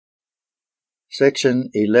Section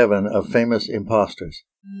 11 of Famous Impostors.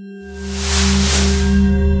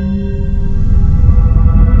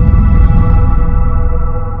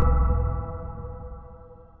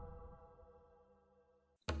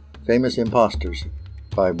 Famous Impostors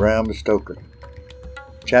by Bram Stoker.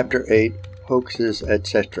 Chapter 8, Hoaxes,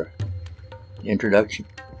 etc. Introduction.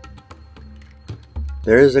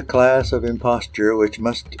 There is a class of imposture which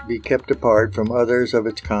must be kept apart from others of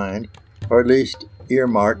its kind, or at least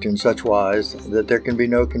earmarked in such wise that there can be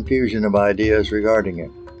no confusion of ideas regarding it.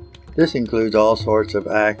 This includes all sorts of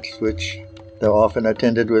acts which, though often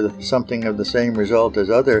attended with something of the same result as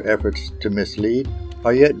other efforts to mislead,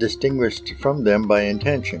 are yet distinguished from them by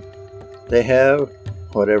intention. They have,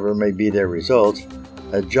 whatever may be their results,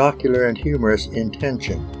 a jocular and humorous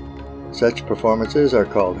intention. Such performances are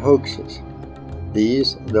called hoaxes.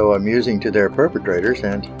 These, though amusing to their perpetrators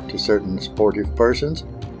and to certain sportive persons,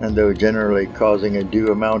 and though generally causing a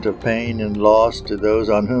due amount of pain and loss to those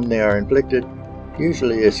on whom they are inflicted,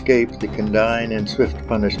 usually escape the condign and swift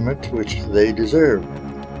punishment which they deserve.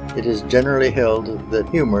 It is generally held that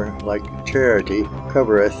humor, like charity,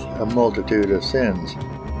 covereth a multitude of sins.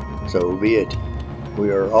 So be it. We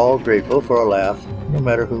are all grateful for a laugh, no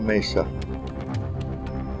matter who may suffer.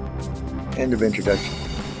 End of introduction.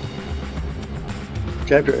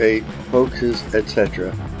 Chapter 8, Hoaxes,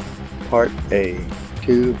 etc. Part A.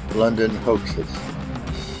 2 London Hoaxes.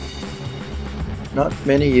 Not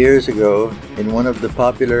many years ago, in one of the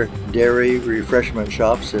popular dairy refreshment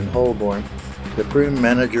shops in Holborn, the prim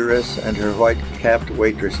manageress and her white-capped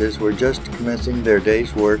waitresses were just commencing their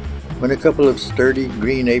day's work when a couple of sturdy,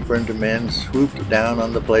 green-aproned men swooped down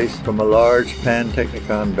on the place from a large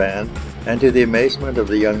Pantechnicon van, and to the amazement of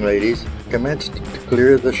the young ladies, commenced to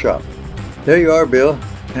clear the shop. "There you are, Bill.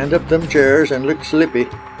 Hand up them chairs and look slippy."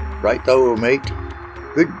 "Right though, mate."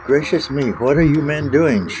 "Good gracious me, what are you men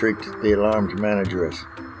doing?" shrieked the alarmed manageress.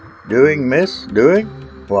 "Doing, miss? Doing?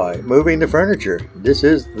 Why, moving the furniture. This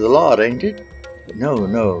is the lot, ain't it?"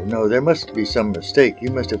 No, there must be some mistake. You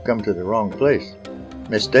must have come to the wrong place."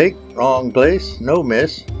 "Mistake? Wrong place? No,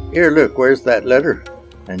 miss. Here, look, where's that letter?"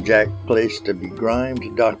 And Jack placed a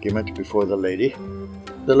begrimed document before the lady.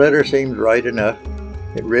 The letter seemed right enough.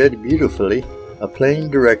 It read beautifully, a plain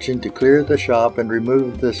direction to clear the shop and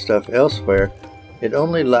remove the stuff elsewhere. It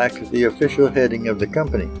only lacked the official heading of the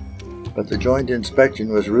company, but the joint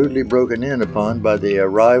inspection was rudely broken in upon by the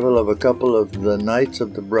arrival of a couple of the Knights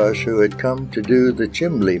of the Brush who had come to do the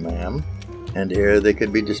chimbley, ma'am, and ere they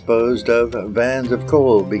could be disposed of, vans of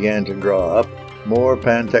coal began to draw up, more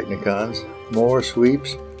Pantechnicons, more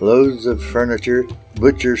sweeps, loads of furniture,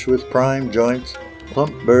 butchers with prime joints,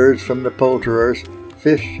 plump birds from the poulterers,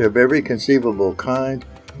 fish of every conceivable kind,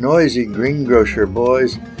 noisy greengrocer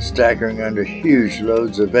boys staggering under huge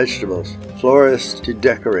loads of vegetables, florists to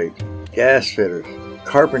decorate, gas fitters,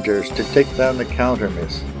 carpenters to take down the counter,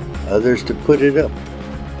 miss, others to put it up.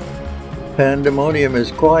 Pandemonium is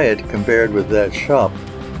quiet compared with that shop.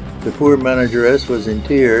 The poor manageress was in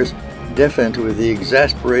tears, deafened with the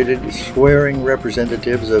exasperated, swearing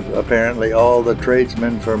representatives of apparently all the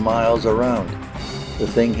tradesmen for miles around. The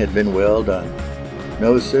thing had been well done.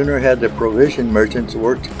 No sooner had the provision merchants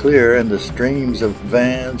worked clear and the streams of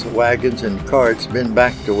vans, wagons, and carts been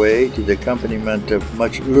backed away to the accompaniment of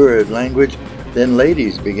much lurid language than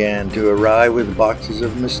ladies began to arrive with boxes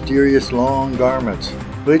of mysterious long garments,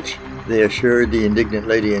 which, they assured the indignant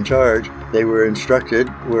lady in charge, they were instructed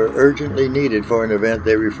were urgently needed for an event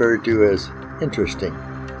they referred to as interesting.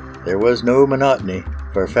 There was no monotony,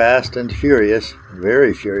 for fast and furious,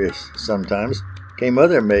 very furious sometimes, came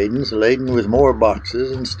other maidens laden with more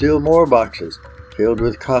boxes and still more boxes, filled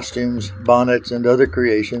with costumes, bonnets, and other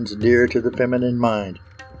creations dear to the feminine mind.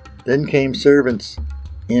 Then came servants.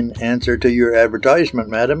 "In answer to your advertisement,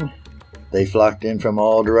 madam." They flocked in from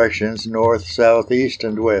all directions, north, south, east,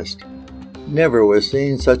 and west. Never was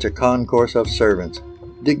seen such a concourse of servants.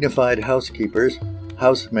 Dignified housekeepers,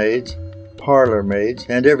 housemaids, parlour maids,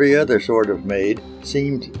 and every other sort of maid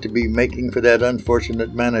seemed to be making for that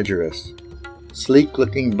unfortunate manageress.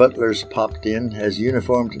 Sleek-looking butlers popped in as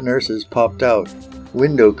uniformed nurses popped out.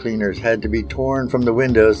 Window cleaners had to be torn from the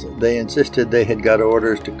windows they insisted they had got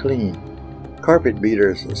orders to clean. Carpet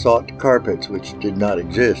beaters sought carpets which did not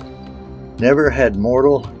exist. Never had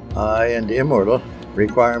mortal, aye, and immortal,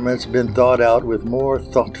 requirements been thought out with more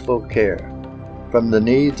thoughtful care. From the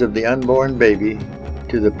needs of the unborn baby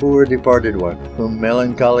to the poor departed one, whom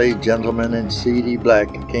melancholy gentlemen in seedy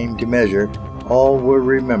black came to measure, all were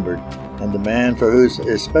remembered, and the man for whose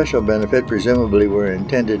especial benefit presumably were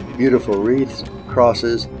intended beautiful wreaths,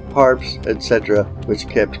 crosses, harps, etc., which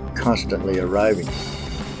kept constantly arriving.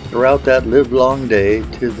 Throughout that livelong day,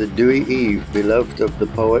 to the dewy eve beloved of the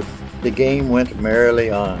poet, the game went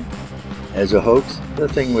merrily on. As a hoax, the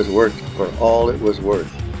thing was worked for all it was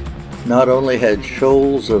worth. Not only had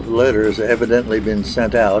shoals of letters evidently been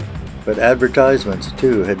sent out, but advertisements,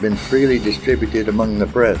 too, had been freely distributed among the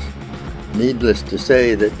press. Needless to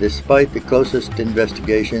say that despite the closest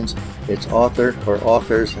investigations, its author or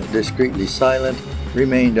authors, discreetly silent,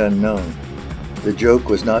 remained unknown. The joke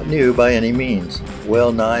was not new by any means.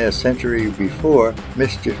 Well nigh a century before,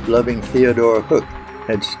 mischief-loving Theodore Hook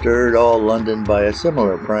had stirred all London by a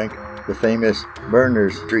similar prank, the famous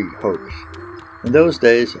Berners Street hoax. In those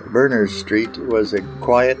days, Berners Street was a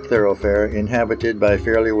quiet thoroughfare inhabited by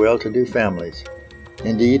fairly well-to-do families.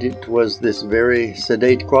 Indeed, it was this very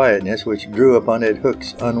sedate quietness which drew upon it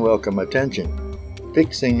Hook's unwelcome attention.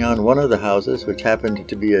 Fixing on one of the houses, which happened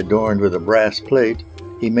to be adorned with a brass plate,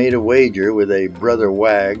 he made a wager with a brother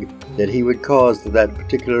wag that he would cause that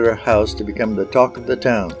particular house to become the talk of the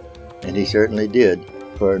town, and he certainly did,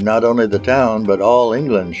 for not only the town but all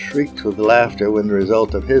England shrieked with laughter when the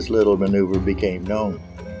result of his little maneuver became known.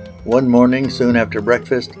 One morning, soon after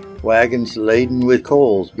breakfast, wagons laden with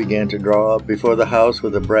coals began to draw up before the house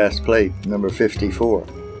with a brass plate, number 54.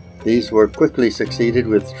 These were quickly succeeded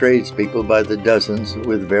with tradespeople by the dozens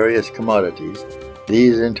with various commodities.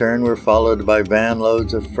 These in turn were followed by van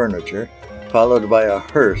loads of furniture, followed by a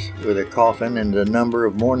hearse with a coffin and a number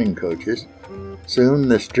of mourning coaches. Soon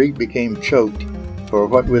the street became choked, for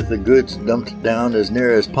what with the goods dumped down as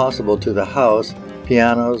near as possible to the house,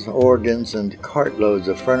 pianos, organs, and cartloads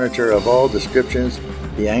of furniture of all descriptions,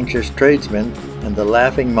 the anxious tradesmen, and the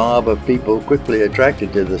laughing mob of people quickly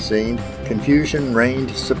attracted to the scene, confusion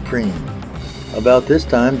reigned supreme. About this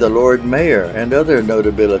time the Lord Mayor and other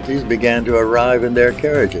notabilities began to arrive in their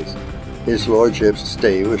carriages. His lordship's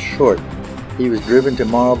stay was short. He was driven to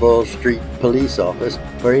Marlborough Street Police Office,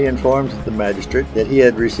 where he informed the magistrate that he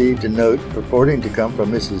had received a note purporting to come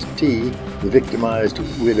from Mrs. T, the victimized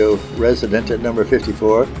widow resident at number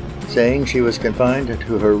 54, saying she was confined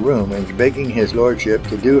to her room and begging his lordship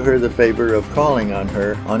to do her the favor of calling on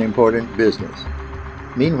her on important business.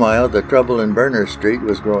 Meanwhile, the trouble in Berners Street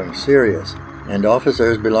was growing serious, and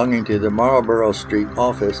officers belonging to the Marlborough Street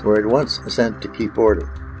office were at once sent to keep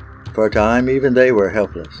order. For a time even they were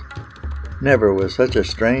helpless. Never was such a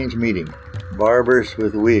strange meeting. Barbers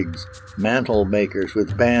with wigs, mantle makers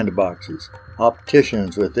with bandboxes,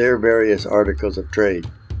 opticians with their various articles of trade.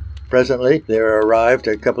 Presently there arrived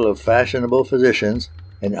a couple of fashionable physicians,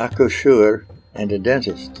 an accoucheur, and a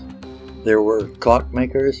dentist. There were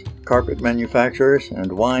clockmakers, carpet manufacturers,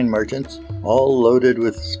 and wine merchants, all loaded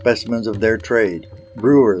with specimens of their trade,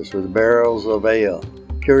 brewers with barrels of ale,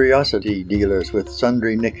 curiosity dealers with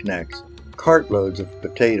sundry knickknacks, cartloads of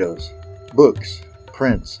potatoes, books,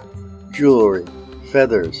 prints, jewelry,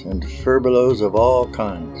 feathers, and furbelows of all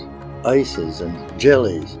kinds, ices and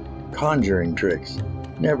jellies, conjuring tricks.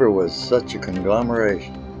 Never was such a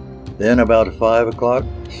conglomeration. Then about 5 o'clock,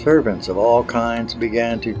 servants of all kinds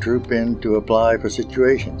began to troop in to apply for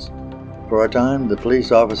situations. For a time the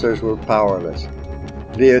police officers were powerless.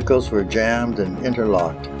 Vehicles were jammed and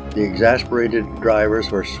interlocked, the exasperated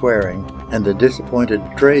drivers were swearing, and the disappointed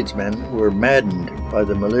tradesmen were maddened by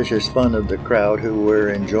the malicious fun of the crowd who were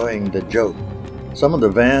enjoying the joke. Some of the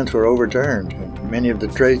vans were overturned, and many of the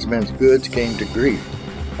tradesmen's goods came to grief,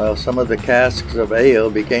 while some of the casks of ale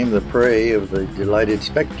became the prey of the delighted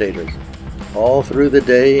spectators. All through the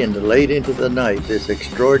day and late into the night this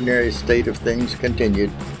extraordinary state of things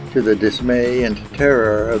continued, to the dismay and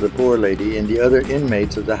terror of the poor lady and the other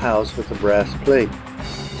inmates of the house with the brass plate.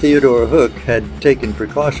 Theodore Hook had taken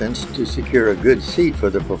precautions to secure a good seat for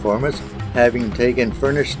the performance, having taken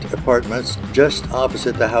furnished apartments just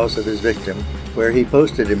opposite the house of his victim, where he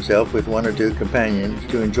posted himself with 1 or 2 companions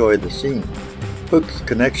to enjoy the scene. Hook's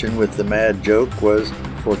connection with the mad joke was,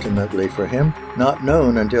 fortunately for him, not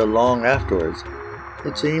known until long afterwards.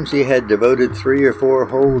 It seems he had devoted 3 or 4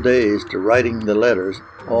 whole days to writing the letters,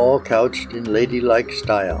 all couched in ladylike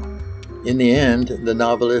style. In the end, the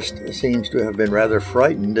novelist seems to have been rather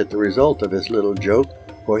frightened at the result of his little joke,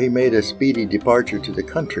 for he made a speedy departure to the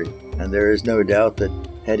country, and there is no doubt that,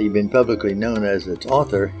 had he been publicly known as its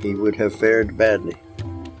author, he would have fared badly.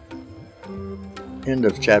 End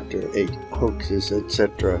of Chapter 8. Hoaxes,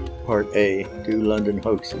 etc. Part A. 2 London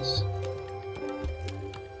Hoaxes.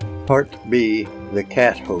 Part B. The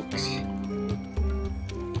Cat Hoax.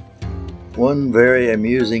 One very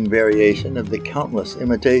amusing variation of the countless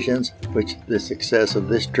imitations which the success of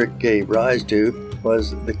this trick gave rise to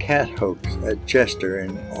was the cat hoax at Chester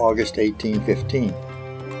in August 1815.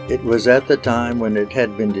 It was at the time when it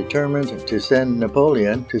had been determined to send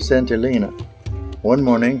Napoleon to St. Helena. One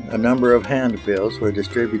morning, a number of handbills were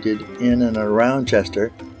distributed in and around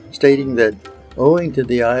Chester, stating that, owing to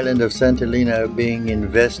the island of St. Helena being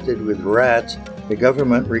infested with rats, the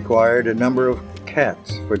government required a number of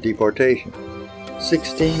cats for deportation.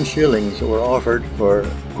 16 shillings were offered for,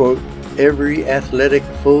 quote, every athletic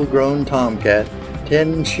full-grown tomcat,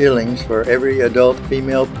 10 shillings for every adult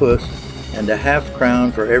female puss, and a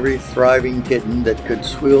half-crown for every thriving kitten that could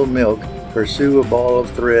swill milk, pursue a ball of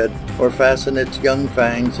thread, or fasten its young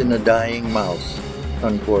fangs in a dying mouse,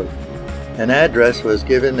 unquote. An address was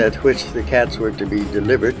given at which the cats were to be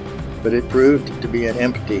delivered, but it proved to be an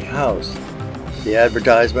empty house. The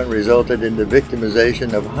advertisement resulted in the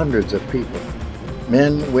victimization of hundreds of people.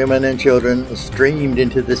 Men, women, and children streamed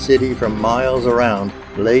into the city from miles around,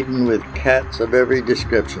 laden with cats of every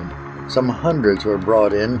description. Some hundreds were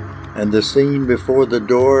brought in, and the scene before the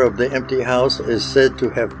door of the empty house is said to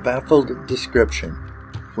have baffled description.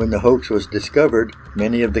 When the hoax was discovered,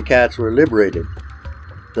 many of the cats were liberated.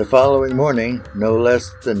 The following morning, no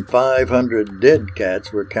less than 500 dead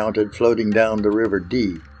cats were counted floating down the River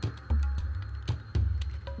Dee.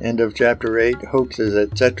 End of Chapter 8, Hoaxes,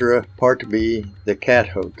 etc., Part B, The Cat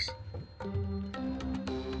Hoax.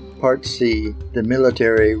 Part C, The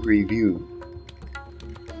Military Review.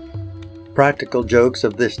 Practical jokes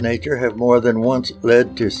of this nature have more than once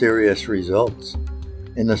led to serious results.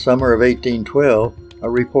 In the summer of 1812, a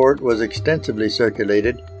report was extensively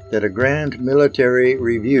circulated that a grand military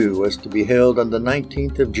review was to be held on the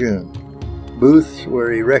 19th of June. Booths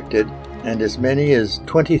were erected, and as many as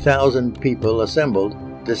 20,000 people assembled,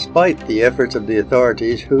 despite the efforts of the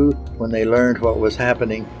authorities who, when they learned what was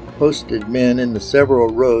happening, posted men in the several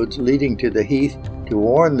roads leading to the heath to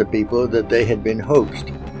warn the people that they had been hoaxed.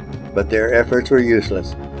 But their efforts were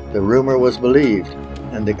useless. The rumor was believed,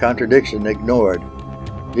 and the contradiction ignored.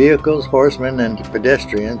 Vehicles, horsemen, and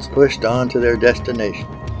pedestrians pushed on to their destination.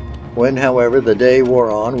 When, however, the day wore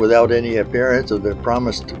on without any appearance of the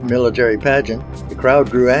promised military pageant, the crowd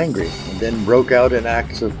grew angry and then broke out in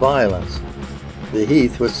acts of violence. The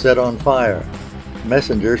heath was set on fire.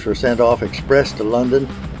 Messengers were sent off express to London,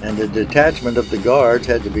 and a detachment of the guards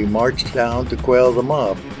had to be marched down to quell the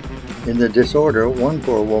mob. In the disorder, one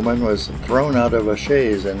poor woman was thrown out of a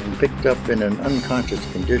chaise and picked up in an unconscious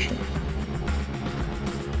condition.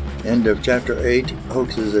 End of Chapter 8,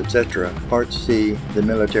 Hoaxes, etc., Part C, The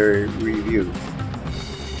Military Review.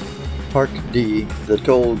 Part D, The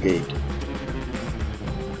Toll Gate.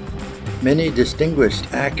 Many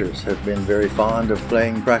distinguished actors have been very fond of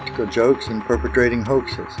playing practical jokes and perpetrating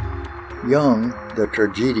hoaxes. Young, the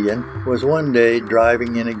tragedian, was one day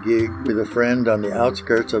driving in a gig with a friend on the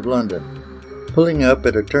outskirts of London. Pulling up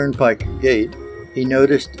at a turnpike gate, he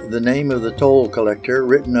noticed the name of the toll collector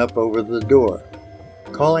written up over the door.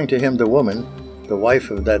 Calling to him the woman, the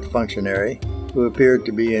wife of that functionary, who appeared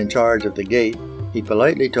to be in charge of the gate, he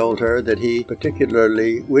politely told her that he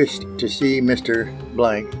particularly wished to see Mr.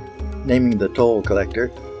 Blank, naming the toll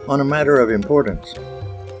collector, on a matter of importance.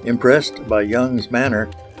 Impressed by Young's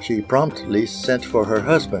manner, she promptly sent for her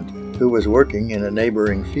husband, who was working in a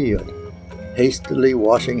neighboring field. Hastily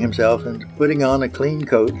washing himself and putting on a clean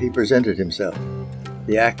coat, he presented himself.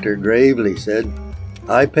 The actor gravely said,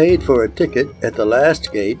 "I paid for a ticket at the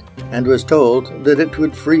last gate and was told that it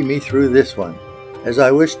would free me through this one. As I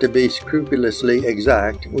wish to be scrupulously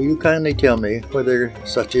exact, will you kindly tell me whether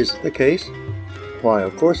such is the case?" "Why,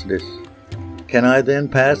 of course it is." "Can I then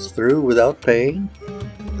pass through without paying?"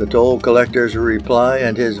 The toll collector's reply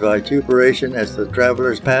and his vituperation as the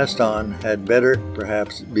travelers passed on had better,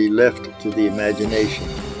 perhaps, be left to the imagination.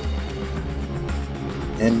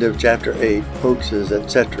 End of Chapter 8, Hoaxes,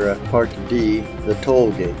 etc., Part D, The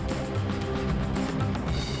Toll Gate.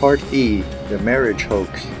 Part E, The Marriage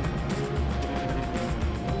Hoax.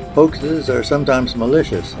 Hoaxes are sometimes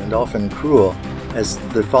malicious and often cruel, as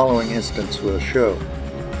the following instance will show.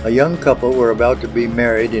 A young couple were about to be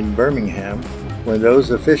married in Birmingham when those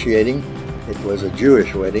officiating, it was a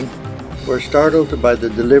Jewish wedding, were startled by the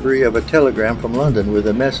delivery of a telegram from London with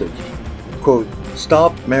a message, quote,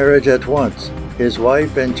 "Stop marriage at once. His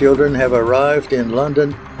wife and children have arrived in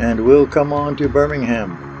London and will come on to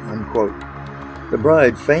Birmingham," unquote. The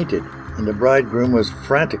bride fainted, and the bridegroom was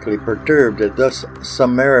frantically perturbed at thus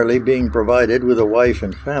summarily being provided with a wife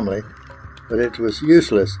and family, but it was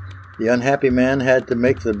useless. The unhappy man had to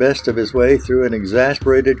make the best of his way through an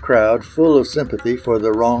exasperated crowd full of sympathy for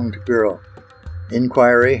the wronged girl.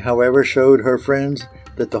 Inquiry, however, showed her friends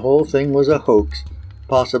that the whole thing was a hoax,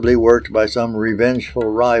 possibly worked by some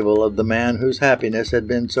revengeful rival of the man whose happiness had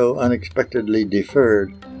been so unexpectedly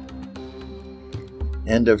deferred.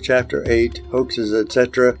 End of Chapter 8, Hoaxes,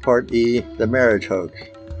 etc., Part E, The Marriage Hoax.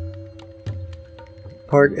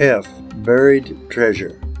 Part F. Buried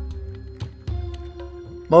Treasure.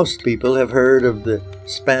 Most people have heard of the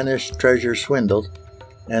Spanish treasure swindle,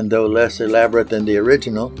 and though less elaborate than the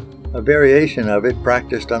original, a variation of it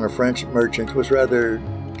practiced on a French merchant was rather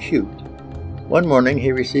cute. One morning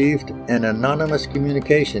he received an anonymous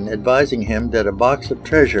communication advising him that a box of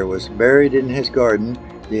treasure was buried in his garden,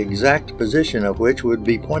 the exact position of which would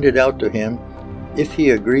be pointed out to him if he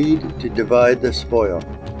agreed to divide the spoil.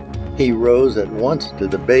 He rose at once to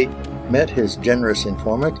the bait, met his generous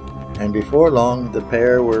informant, and before long the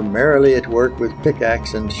pair were merrily at work with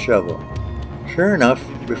pickaxe and shovel. Sure enough,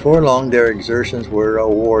 before long their exertions were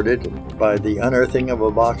rewarded by the unearthing of a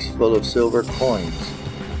box full of silver coins.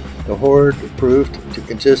 The hoard proved to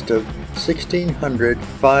consist of 1,600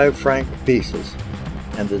 5-franc pieces,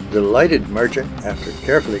 and the delighted merchant, after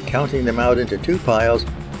carefully counting them out into 2 piles,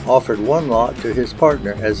 offered one lot to his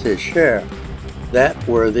partner as his share. That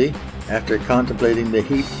worthy, after contemplating the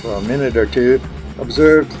heap for a minute or two,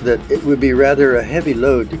 observed that it would be rather a heavy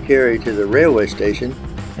load to carry to the railway station,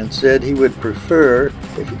 and said he would prefer,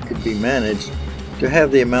 if it could be managed, to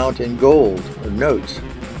have the amount in gold or notes.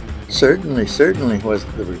 Certainly, certainly, was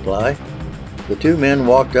the reply. The 2 men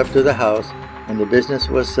walked up to the house, and the business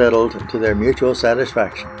was settled to their mutual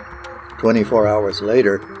satisfaction. 24 hours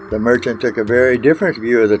later, the merchant took a very different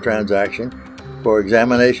view of the transaction, for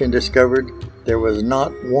examination discovered there was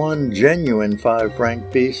not one genuine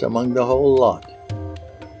 5-franc piece among the whole lot.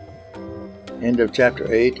 End of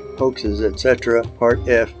Chapter 8, Hoaxes, etc., Part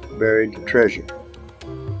F, Buried Treasure.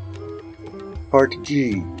 Part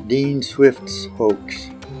G, Dean Swift's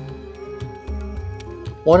Hoax.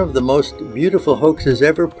 One of the most beautiful hoaxes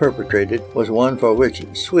ever perpetrated was one for which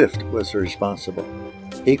Swift was responsible.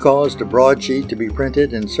 He caused a broadsheet to be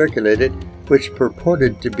printed and circulated which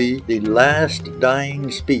purported to be the last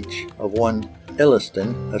dying speech of one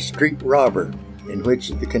Elliston, a street robber, in which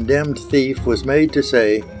the condemned thief was made to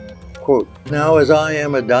say, quote, "Now as I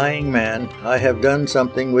am a dying man, I have done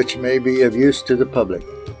something which may be of use to the public.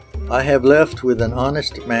 I have left with an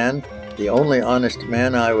honest man, the only honest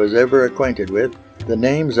man I was ever acquainted with, the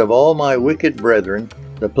names of all my wicked brethren,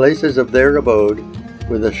 the places of their abode,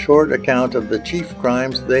 with a short account of the chief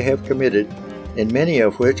crimes they have committed, in many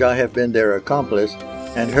of which I have been their accomplice,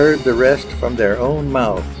 and heard the rest from their own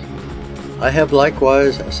mouths. I have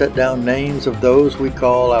likewise set down names of those we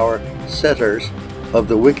call our setters, of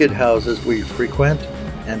the wicked houses we frequent,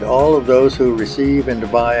 and all of those who receive and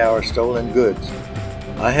buy our stolen goods.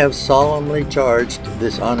 I have solemnly charged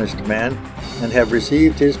this honest man, and have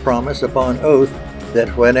received his promise upon oath,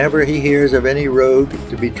 that whenever he hears of any rogue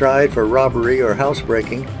to be tried for robbery or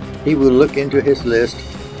housebreaking, he will look into his list,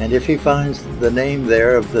 and if he finds the name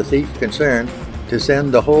there of the thief concerned, to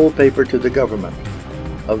send the whole paper to the government.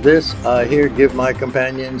 Of this I here give my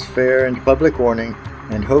companions fair and public warning,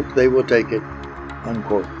 and hope they will take it."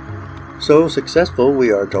 Unquote. So successful,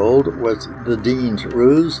 we are told, was the Dean's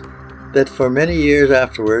ruse, that for many years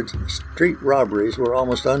afterwards street robberies were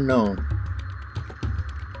almost unknown.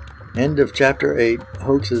 End of Chapter 8,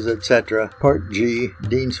 Hoaxes, etc., Part G,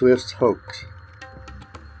 Dean Swift's Hoax.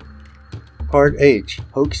 Part H,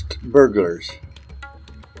 Hoaxed Burglars.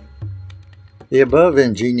 The above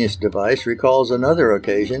ingenious device recalls another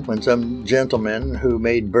occasion when some gentlemen who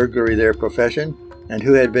made burglary their profession, and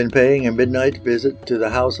who had been paying a midnight visit to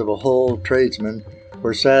the house of a Hull tradesman,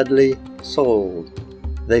 were sadly sold.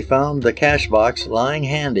 They found the cash box lying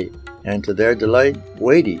handy, and to their delight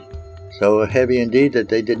weighty, so heavy indeed that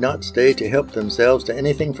they did not stay to help themselves to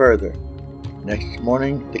anything further. Next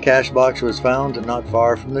morning the cash box was found not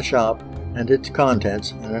far from the shop, and its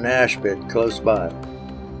contents in an ash pit close by.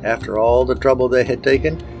 After all the trouble they had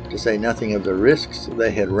taken, to say nothing of the risks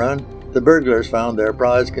they had run, the burglars found their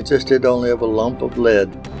prize consisted only of a lump of lead,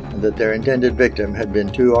 and that their intended victim had been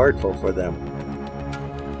too artful for them.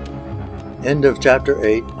 End of Chapter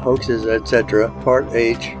 8, Hoaxes, etc., Part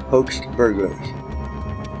H, Hoaxed Burglars.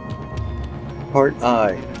 Part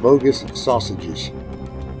I, Bogus Sausages.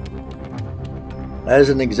 As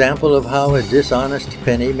an example of how a dishonest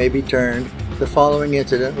penny may be turned, the following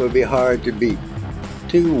incident would be hard to beat.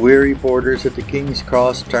 2 weary porters at the King's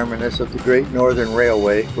Cross terminus of the Great Northern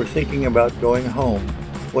Railway were thinking about going home,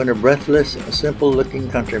 when a breathless, simple-looking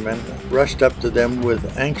countryman rushed up to them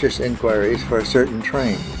with anxious inquiries for a certain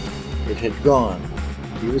train. It had gone.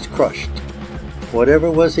 He was crushed.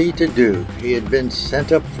 Whatever was he to do? He had been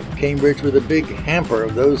sent up from Cambridge with a big hamper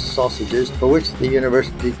of those sausages for which the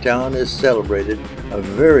university town is celebrated, a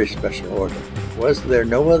very special order. Was there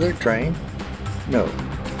no other train? No.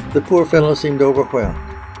 The poor fellow seemed overwhelmed.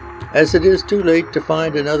 "As it is too late to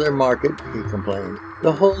find another market," he complained,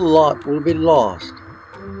 "the whole lot will be lost."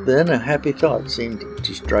 Then a happy thought seemed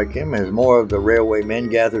to strike him as more of the railway men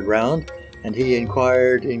gathered round, and he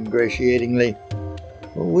inquired ingratiatingly,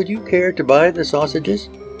 "Would you care to buy the sausages?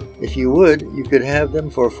 If you would, you could have them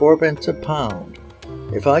for 4d. a pound.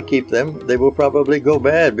 If I keep them, they will probably go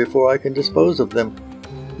bad before I can dispose of them."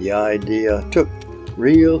 The idea took.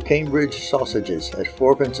 Real Cambridge sausages at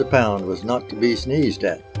 4d. a pound was not to be sneezed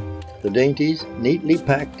at. The dainties, neatly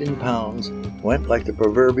packed in pounds, went like the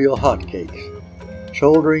proverbial hotcakes.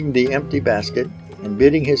 Shouldering the empty basket, and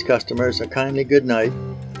bidding his customers a kindly good night,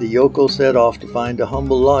 the yokel set off to find a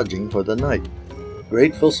humble lodging for the night.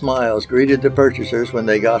 Grateful smiles greeted the purchasers when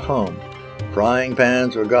they got home. Frying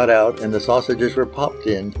pans were got out and the sausages were popped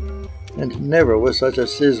in, and never was such a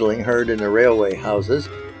sizzling heard in the railway houses,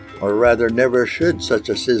 or rather never should such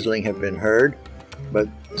a sizzling have been heard, but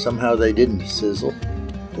somehow they didn't sizzle.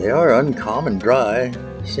 "They are uncommon dry,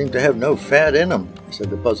 seem to have no fat in 'em," said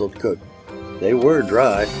the puzzled cook. They were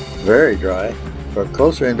dry, very dry, for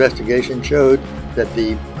closer investigation showed that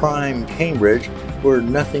the prime Cambridge were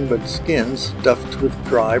nothing but skins stuffed with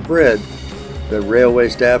dry bread. The railway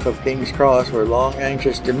staff of King's Cross were long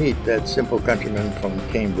anxious to meet that simple countryman from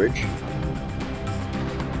Cambridge.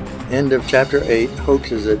 End of Chapter 8,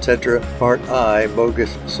 Hoaxes, etc., Part I,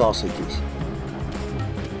 Bogus Sausages.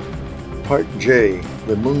 Part J,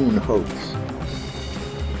 The Moon Hoax.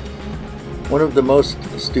 One of the most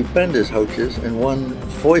stupendous hoaxes, and one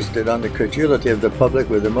foisted on the credulity of the public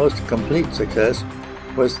with the most complete success,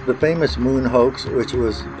 was the famous moon hoax which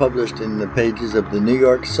was published in the pages of the New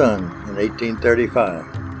York Sun in 1835.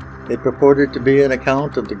 It purported to be an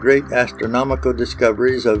account of the great astronomical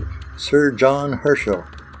discoveries of Sir John Herschel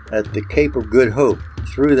at the Cape of Good Hope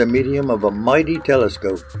through the medium of a mighty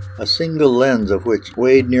telescope, a single lens of which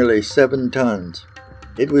weighed nearly 7 tons.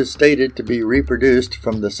 It was stated to be reproduced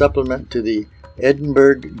from the supplement to the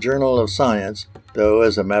Edinburgh Journal of Science, though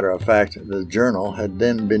as a matter of fact the journal had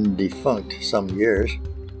then been defunct some years.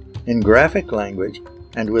 In graphic language,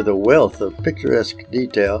 and with a wealth of picturesque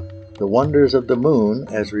detail, the wonders of the moon,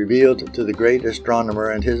 as revealed to the great astronomer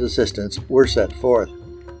and his assistants, were set forth.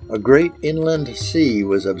 A great inland sea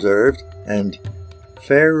was observed, and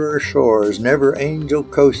 "fairer shores never angel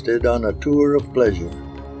coasted on a tour of pleasure."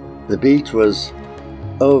 The beach was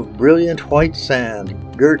of brilliant white sand,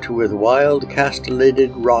 girt with wild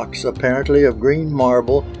castellated rocks apparently of green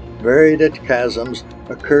marble, varied at chasms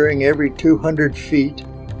occurring every 200 feet,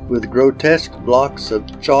 with grotesque blocks of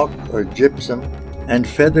chalk or gypsum, and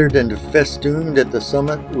feathered and festooned at the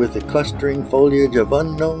summit with the clustering foliage of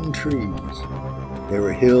unknown trees. There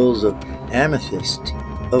were hills of amethyst,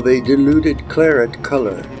 of a diluted claret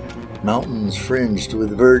color, mountains fringed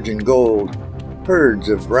with virgin gold, herds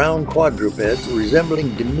of brown quadrupeds resembling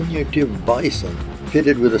diminutive bison,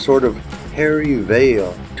 fitted with a sort of hairy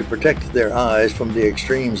veil to protect their eyes from the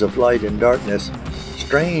extremes of light and darkness,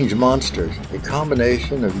 strange monsters, a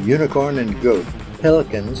combination of unicorn and goat,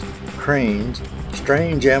 pelicans, cranes,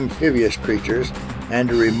 strange amphibious creatures, and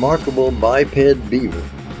a remarkable biped beaver.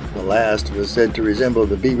 The last was said to resemble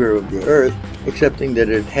the beaver of the earth, excepting that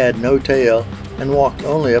it had no tail and walked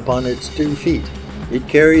only upon its 2 feet. It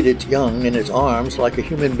carried its young in its arms like a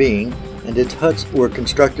human being, and its huts were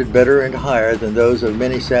constructed better and higher than those of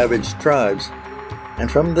many savage tribes. And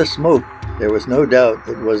from the smoke there was no doubt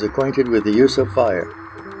it was acquainted with the use of fire.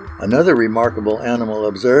 Another remarkable animal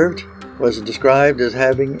observed was described as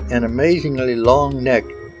having an amazingly long neck,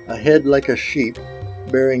 a head like a sheep,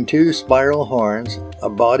 bearing 2 spiral horns, a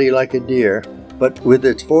body like a deer, but with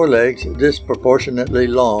its forelegs disproportionately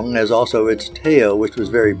long, as also its tail, which was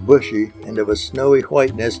very bushy and of a snowy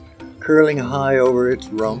whiteness, curling high over its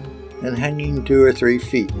rump and hanging 2 or 3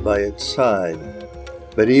 feet by its side.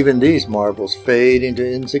 But even these marvels fade into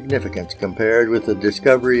insignificance compared with the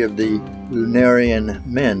discovery of the Lunarian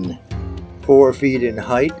men, 4 feet in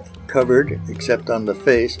height, covered, except on the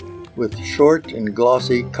face, with short and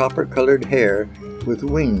glossy copper-colored hair, with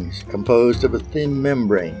wings composed of a thin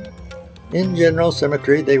membrane. In general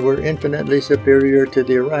symmetry they were infinitely superior to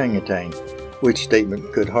the orangutan, which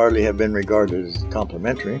statement could hardly have been regarded as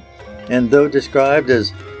complimentary, and though described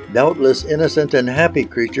as doubtless innocent and happy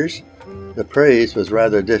creatures, the praise was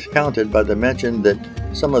rather discounted by the mention that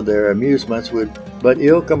some of their amusements would but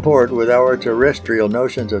ill comport with our terrestrial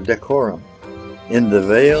notions of decorum. In the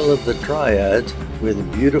Vale of the Triads,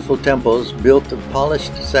 with beautiful temples built of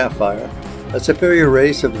polished sapphire, a superior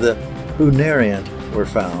race of the Hunariant were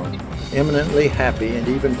found, eminently happy and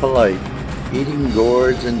even polite, eating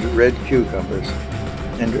gourds and red cucumbers.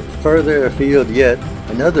 And further afield yet,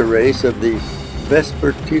 another race of the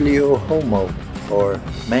Vespertilio Homo, or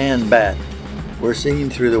man-bat, were seen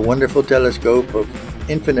through the wonderful telescope of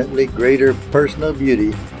infinitely greater personal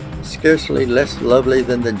beauty, scarcely less lovely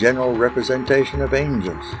than the general representation of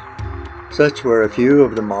angels. Such were a few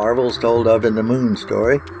of the marvels told of in the Moon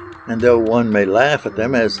story, and though one may laugh at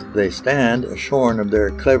them as they stand, shorn of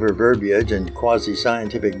their clever verbiage and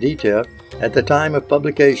quasi-scientific detail, at the time of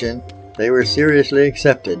publication they were seriously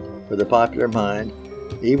accepted, for the popular mind,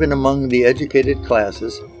 even among the educated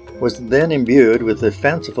classes, was then imbued with the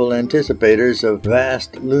fanciful anticipators of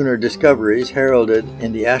vast lunar discoveries heralded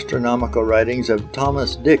in the astronomical writings of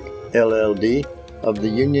Thomas Dick, LL.D., of the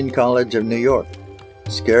Union College of New York.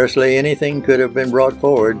 Scarcely anything could have been brought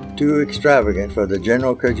forward too extravagant for the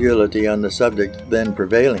general credulity on the subject then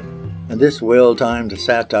prevailing, and this well-timed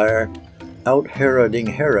satire, out-Heroding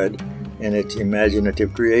Herod, in its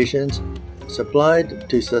imaginative creations, supplied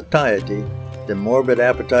to satiety the morbid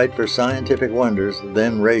appetite for scientific wonders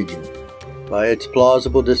then raging. By its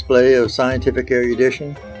plausible display of scientific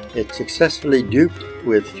erudition, it successfully duped,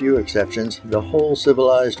 with few exceptions, the whole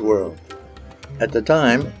civilized world. At the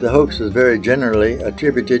time, the hoax was very generally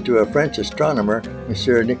attributed to a French astronomer,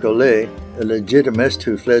 M. Nicolet, a legitimist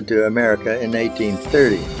who fled to America in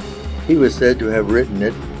 1830. He was said to have written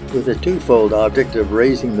it with a twofold object of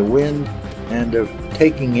raising the wind and of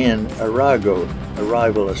taking in Arago, a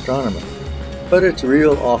rival astronomer. But its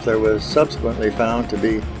real author was subsequently found to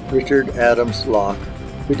be Richard Adams Locke,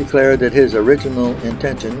 who declared that his original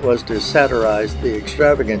intention was to satirize the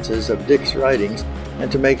extravagances of Dick's writings and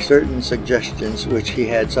to make certain suggestions which he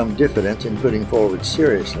had some diffidence in putting forward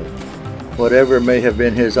seriously. Whatever may have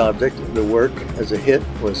been his object, the work, as a hit,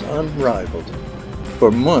 was unrivaled.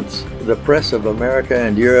 For months, the press of America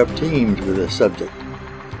and Europe teemed with the subject.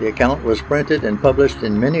 The account was printed and published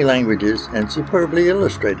in many languages and superbly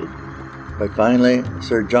illustrated. But finally,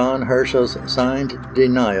 Sir John Herschel's signed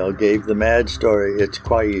denial gave the mad story its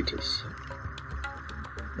quietus.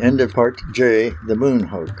 End of Part J, The Moon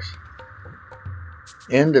Hoax.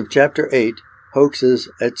 End of Chapter 8, Hoaxes,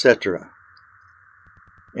 etc.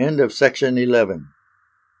 End of Section 11.